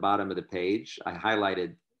down at the bottom of the page, I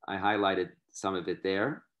highlighted some of it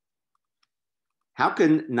there. How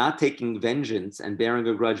can not taking vengeance and bearing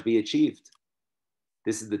a grudge be achieved?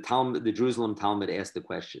 This is the Talmud, the Jerusalem Talmud asked the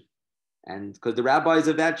question. And because the rabbis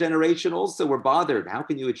of that generation also were bothered, how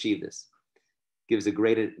can you achieve this? Gives a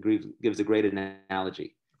great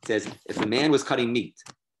analogy. It says, if a man was cutting meat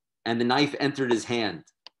and the knife entered his hand,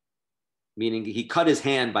 meaning he cut his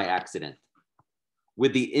hand by accident,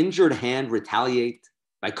 would the injured hand retaliate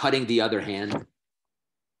by cutting the other hand?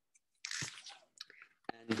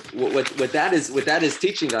 And what that is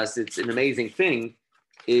teaching us, it's an amazing thing,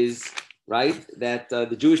 is right that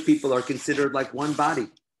the Jewish people are considered like one body.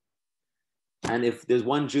 And if there's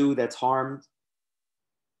one Jew that's harmed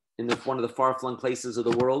in one of the far-flung places of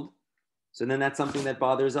the world, so then that's something that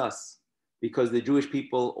bothers us, because the Jewish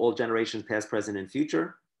people, all generations past, present, and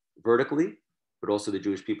future, vertically, but also the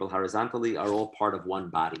Jewish people horizontally, are all part of one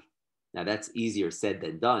body. Now that's easier said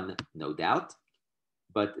than done, no doubt.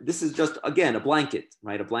 But this is just, again, a blanket,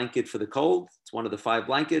 right? A blanket for the cold. It's one of the 5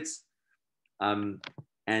 blankets.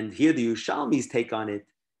 And here the Yerushalmi's take on it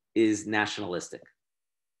is nationalistic.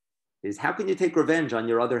 Is how can you take revenge on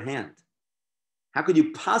your other hand? How could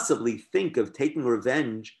you possibly think of taking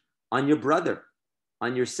revenge on your brother,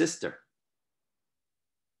 on your sister?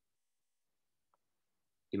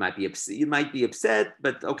 You might be upset,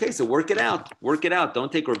 but okay, so work it out. Work it out.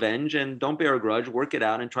 Don't take revenge and don't bear a grudge. Work it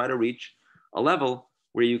out and try to reach a level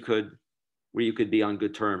where you could be on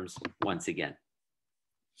good terms once again.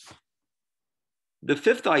 The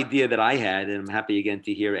 5th idea that I had, and I'm happy again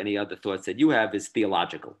to hear any other thoughts that you have, is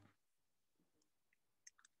theological.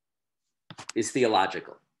 The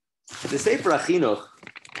Sefer HaChinuch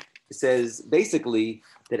says basically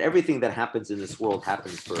that everything that happens in this world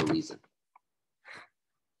happens for a reason.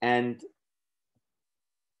 And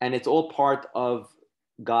it's all part of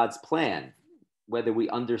God's plan, whether we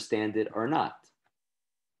understand it or not.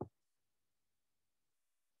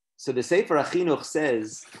 So the Sefer HaChinuch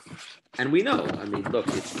says, and we know, I mean, look,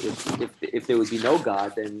 if there would be no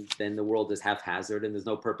God, then the world is haphazard and there's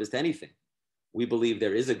no purpose to anything. We believe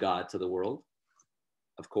there is a God to the world,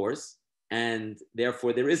 of course, and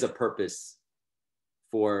therefore there is a purpose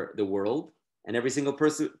for the world, and every single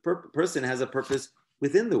person has a purpose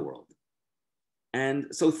within the world. And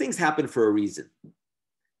so things happen for a reason.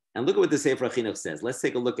 And look at what the Sefer HaChinuch says. Let's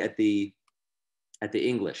take a look at the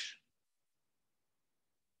English.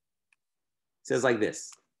 It says like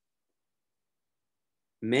this: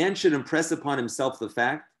 man should impress upon himself the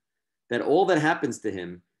fact that all that happens to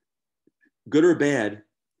him, good or bad,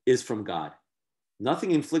 is from God.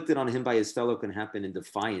 Nothing inflicted on him by his fellow can happen in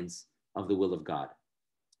defiance of the will of God.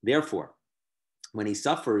 Therefore, when he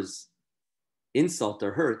suffers insult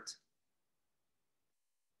or hurt,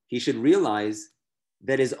 he should realize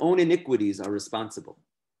that his own iniquities are responsible,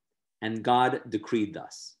 and God decreed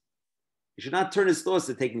thus. He should not turn his thoughts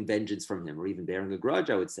to taking vengeance from him or even bearing a grudge,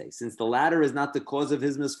 I would say, since the latter is not the cause of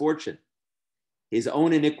his misfortune. His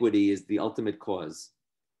own iniquity is the ultimate cause.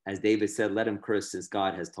 As David said, let him curse since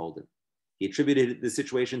God has told him. He attributed the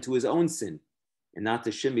situation to his own sin and not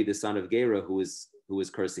to Shimei, the son of Gera, who is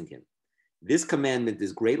cursing him. This commandment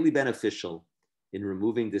is greatly beneficial in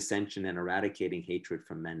removing dissension and eradicating hatred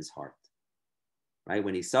from men's heart. Right?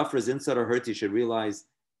 When he suffers insult or hurt, he should realize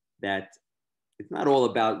that it's not all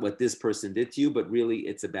about what this person did to you, but really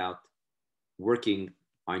it's about working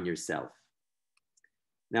on yourself.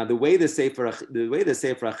 Now, the way the Sefer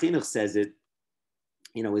HaChinuch says it,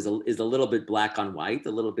 is a little bit black on white.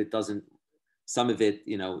 A little bit doesn't. Some of it,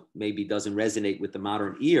 maybe doesn't resonate with the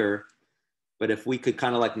modern ear. But if we could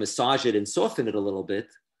kind of like massage it and soften it a little bit,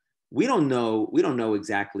 we don't know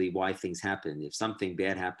exactly why things happen. If something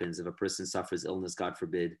bad happens, if a person suffers illness, God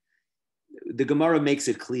forbid, the Gemara makes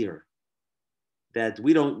it clear that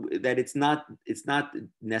it's not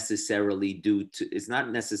necessarily due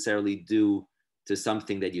to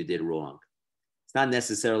something that you did wrong. It's not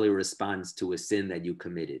necessarily a response to a sin that you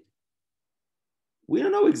committed. We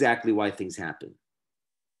don't know exactly why things happen.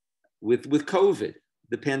 With COVID,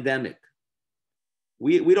 the pandemic,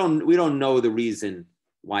 we don't know the reason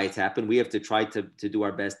why it's happened. We have to try to do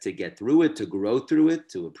our best to get through it, to grow through it,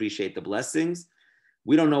 to appreciate the blessings.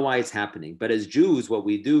 We don't know why it's happening. But as Jews, what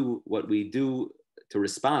we do to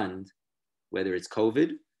respond, whether it's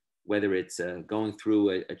COVID, whether it's going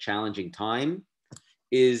through a challenging time,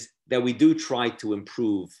 is that we do try to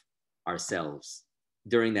improve ourselves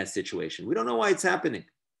during that situation. We don't know why it's happening,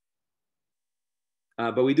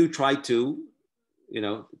 but we do try to,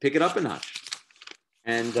 pick it up a notch,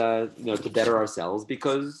 and to better ourselves,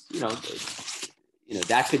 because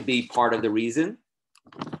that could be part of the reason.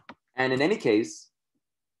 And in any case,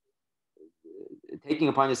 taking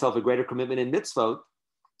upon yourself a greater commitment in mitzvot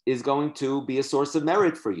is going to be a source of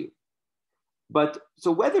merit for you. But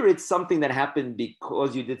so whether it's something that happened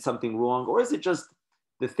because you did something wrong, or is it just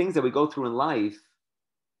the things that we go through in life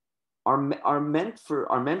are meant for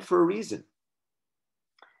a reason.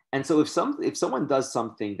 And so if someone does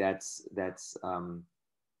something that's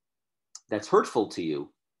hurtful to you,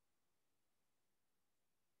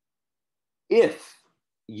 if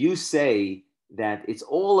you say that it's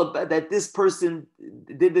all about that this person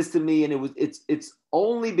did this to me, and it's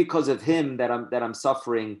only because of him that I'm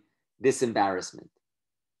suffering this embarrassment.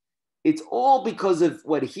 It's all because of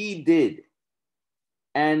what he did.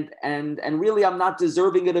 And really I'm not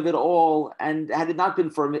deserving of it all. And had it not been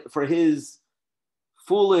for his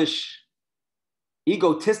foolish,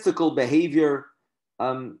 egotistical behavior,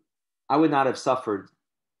 I would not have suffered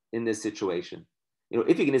in this situation.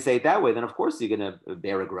 If you're going to say it that way, then of course you're going to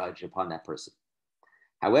bear a grudge upon that person.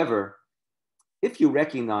 However, if you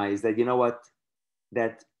recognize that,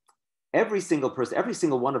 that every single person, every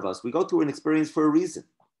single one of us, we go through an experience for a reason.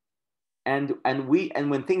 And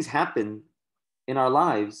when things happen in our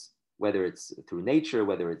lives, whether it's through nature,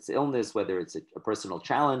 whether it's illness, whether it's a personal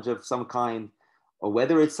challenge of some kind, or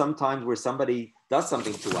whether it's sometimes where somebody does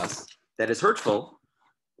something to us that is hurtful,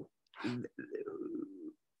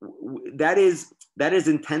 that is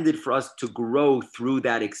intended for us to grow through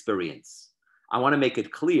that experience. I want to make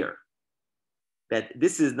it clear that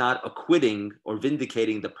this is not acquitting or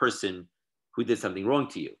vindicating the person who did something wrong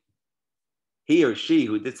to you. He or she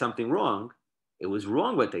who did something wrong, it was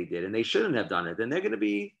wrong what they did, and they shouldn't have done it. And they're going to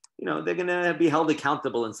be, they're going to be held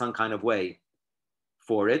accountable in some kind of way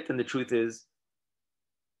for it. And the truth is,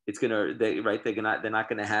 they're not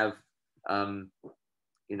going to have,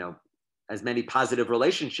 as many positive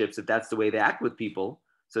relationships if that's the way they act with people.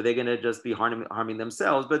 So they're going to just be harming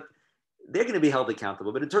themselves, but they're going to be held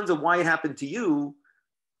accountable. But in terms of why it happened to you,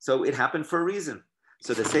 so it happened for a reason.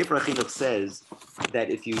 So the Sefer HaChinuch says that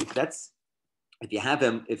if you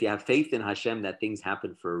have faith in Hashem that things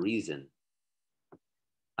happen for a reason,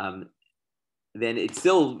 then it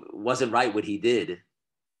still wasn't right what he did,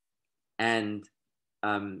 and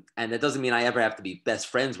that doesn't mean I ever have to be best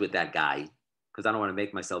friends with that guy, because I don't want to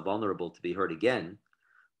make myself vulnerable to be hurt again.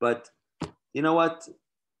 But you know what?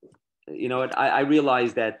 I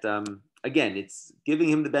realize that again, it's giving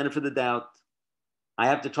him the benefit of the doubt. I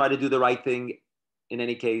have to try to do the right thing. In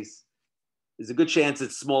any case, there's a good chance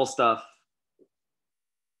it's small stuff.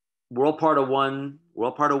 We're all part of one. We're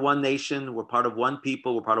all part of one nation. We're part of one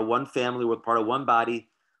people. We're part of one family. We're part of one body.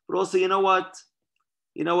 But also, you know what?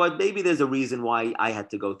 Maybe there's a reason why I had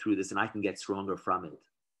to go through this, and I can get stronger from it.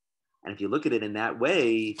 And if you look at it in that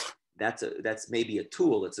way, that's maybe a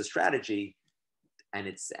tool. It's a strategy, and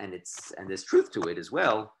there's truth to it as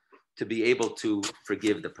well, to be able to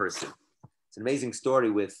forgive the person. It's an amazing story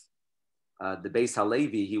with the Beis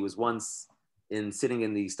Halevi. He was once sitting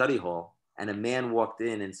in the study hall, and a man walked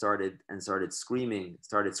in and started screaming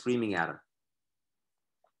at him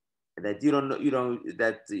that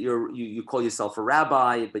you call yourself a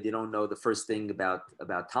rabbi, but you don't know the first thing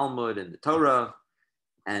about Talmud and the Torah.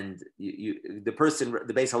 And the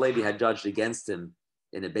Beis Halevi had judged against him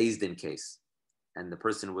in a Beis Din case, and the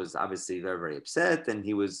person was obviously very, very upset, and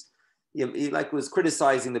he was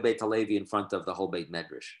criticizing the Beis Halevi in front of the whole Beit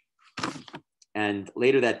Medrash. And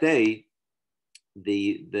later that day,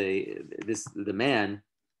 the man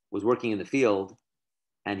was working in the field,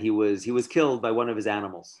 and he was killed by one of his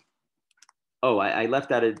animals. Oh, I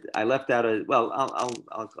left out a. Well,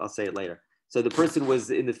 I'll say it later. So the person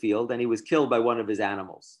was in the field, and he was killed by one of his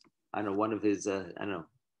animals. One of his,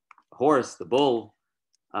 horse, the bull,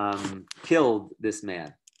 killed this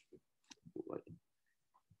man.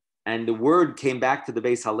 And the word came back to the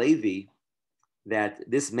Beis Halevi that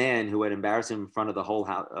this man who had embarrassed him in front of the whole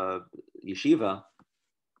yeshiva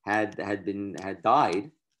had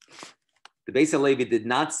died. The Beis Halevi did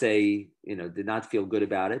not say, did not feel good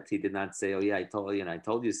about it. He did not say, "Oh yeah, I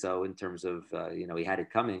told you so," in terms of, he had it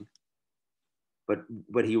coming.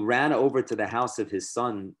 But he ran over to the house of his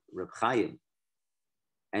son, Reb Chaim,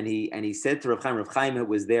 and he said to Reb Chaim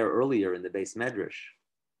was there earlier in the Beis Medrash,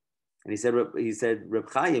 and he said, Reb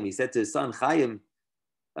Chaim, he said to his son, Chaim,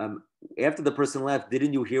 after the person left,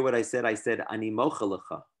 didn't you hear what I said? I said, Ani mocha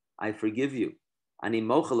lecha, I forgive you. Ani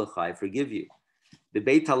mocha lecha, I forgive you. the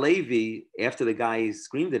Beit HaLevi, after the guy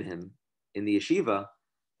screamed at him in the yeshiva,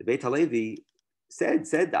 the Beit HaLevi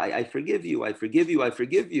said, I forgive you, I forgive you, I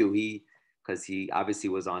forgive you. Because he obviously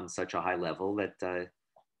was on such a high level that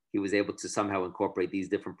he was able to somehow incorporate these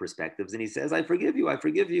different perspectives. And he says, I forgive you, I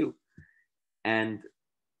forgive you. And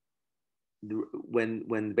when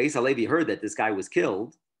Beis HaLevi heard that this guy was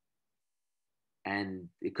killed, and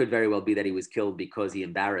it could very well be that he was killed because he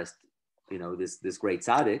embarrassed, this great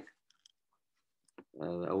tzaddik.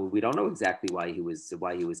 We don't know exactly why he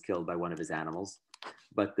was killed by one of his animals,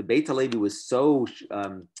 but the Beit HaLevi was so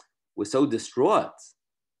distraught.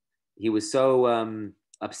 He was so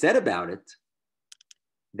upset about it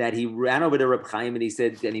that he ran over to Reb Chaim and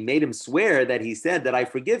he made him swear that he said that I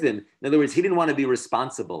forgive him. In other words, he didn't want to be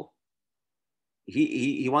responsible.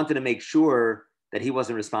 He wanted to make sure that he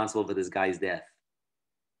wasn't responsible for this guy's death.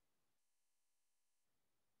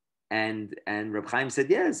 And Reb Chaim said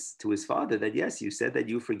yes to his father, that yes, you said that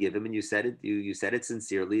you forgive him, and you said it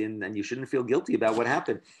sincerely, and you shouldn't feel guilty about what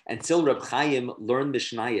happened. Until Reb Chaim learned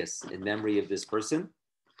Mishnayos in memory of this person,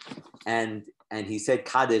 and he said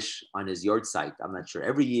Kaddish on his yard site. I'm not sure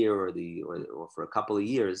every year or for a couple of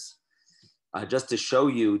years, just to show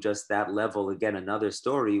you just that level. Again, another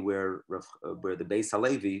story where the Beis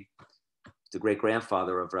HaLevi, the great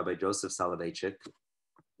grandfather of Rabbi Joseph Soloveitchik,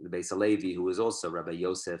 the Beis HaLevi, who was also Rabbi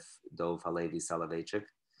Yosef Dov HaLevi Soloveitchik.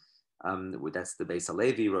 That's the Beis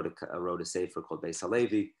HaLevi, wrote a sefer called Beis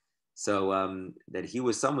HaLevi. So that he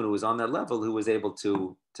was someone who was on that level, who was able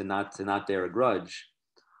to not bear a grudge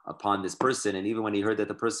upon this person. And even when he heard that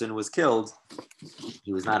the person was killed,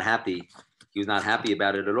 he was not happy. He was not happy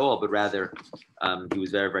about it at all, but rather he was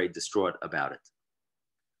very, very distraught about it.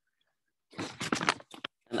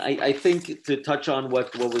 And I think to touch on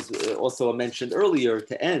what was also mentioned earlier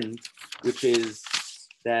to end, which is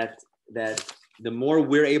that the more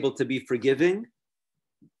we're able to be forgiving,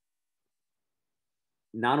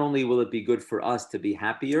 not only will it be good for us to be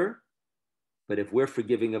happier, but if we're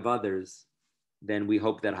forgiving of others, then we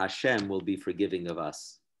hope that Hashem will be forgiving of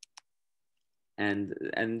us. And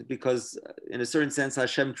because in a certain sense,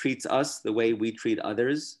 Hashem treats us the way we treat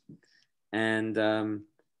others. And, and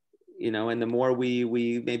the more we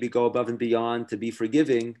maybe go above and beyond to be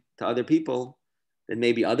forgiving to other people, then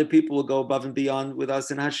maybe other people will go above and beyond with us,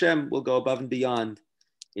 and Hashem will go above and beyond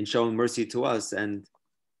in showing mercy to us and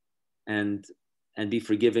be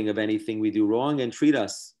forgiving of anything we do wrong and treat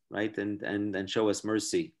us right and show us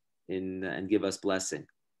mercy and give us blessing.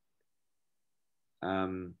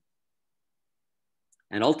 And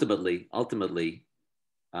ultimately,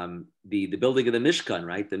 the building of the Mishkan,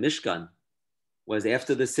 right? The Mishkan was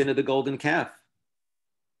after the sin of the golden calf.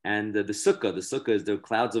 And the sukkah is the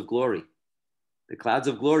clouds of glory. The clouds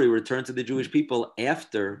of glory return to the Jewish people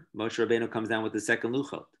after Moshe Rabbeinu comes down with the second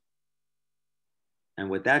luchot. And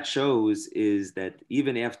what that shows is that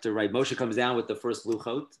even after, right, Moshe comes down with the first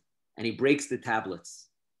luchot and he breaks the tablets,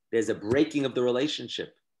 there's a breaking of the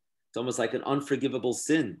relationship. It's almost like an unforgivable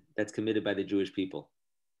sin that's committed by the Jewish people.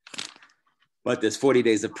 But there's 40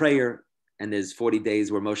 days of prayer, and there's 40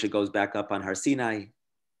 days where Moshe goes back up on Har Sinai,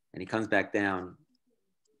 and he comes back down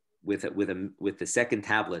with the second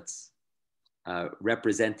tablets,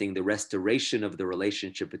 representing the restoration of the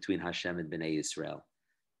relationship between Hashem and Bnei Yisrael.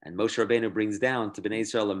 And Moshe Rabbeinu brings down to Bnei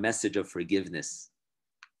Yisrael a message of forgiveness.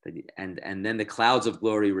 And then the clouds of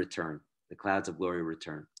glory return. The clouds of glory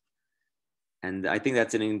return. And I think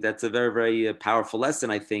that's a very, very powerful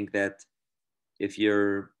lesson. I think that if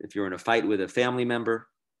you're in a fight with a family member,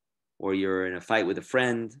 or you're in a fight with a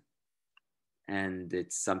friend, and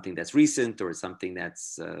it's something that's recent or something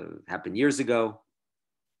that's happened years ago,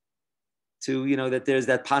 that there's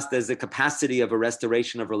a capacity of a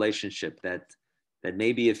restoration of relationship that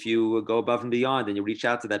maybe if you go above and beyond and you reach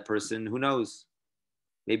out to that person, who knows,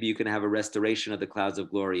 maybe you can have a restoration of the clouds of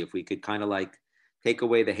glory. If we could kind of like take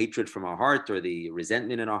away the hatred from our heart or the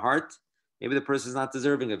resentment in our heart, maybe the person's not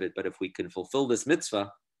deserving of it. But if we can fulfill this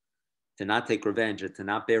mitzvah to not take revenge and to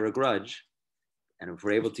not bear a grudge, and if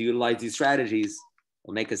we're able to utilize these strategies,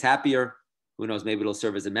 it'll make us happier. Who knows, maybe it'll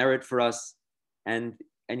serve as a merit for us. And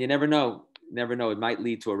you never know, it might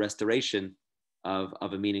lead to a restoration of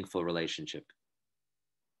a meaningful relationship.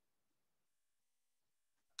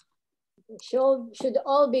 Should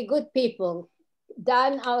all be good people.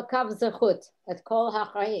 Dan al kav zechut at kol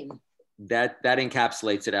ha'chaim. That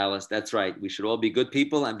encapsulates it, Alice. That's right. We should all be good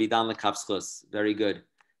people and be dan l'kav zechut. Very good.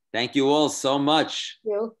 Thank you all so much.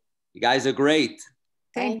 You guys are great.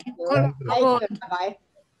 Thank you. Thank you. Rabbi.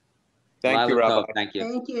 Thank you, Rabbi. Thank you.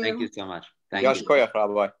 Thank you. Thank you so much. Thank Yash you. koyach,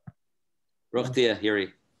 Rabbi. Ruchtia,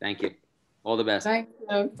 Hiri. Thank you. All the best. Thank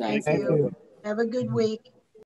you. Thank you. Have a good week.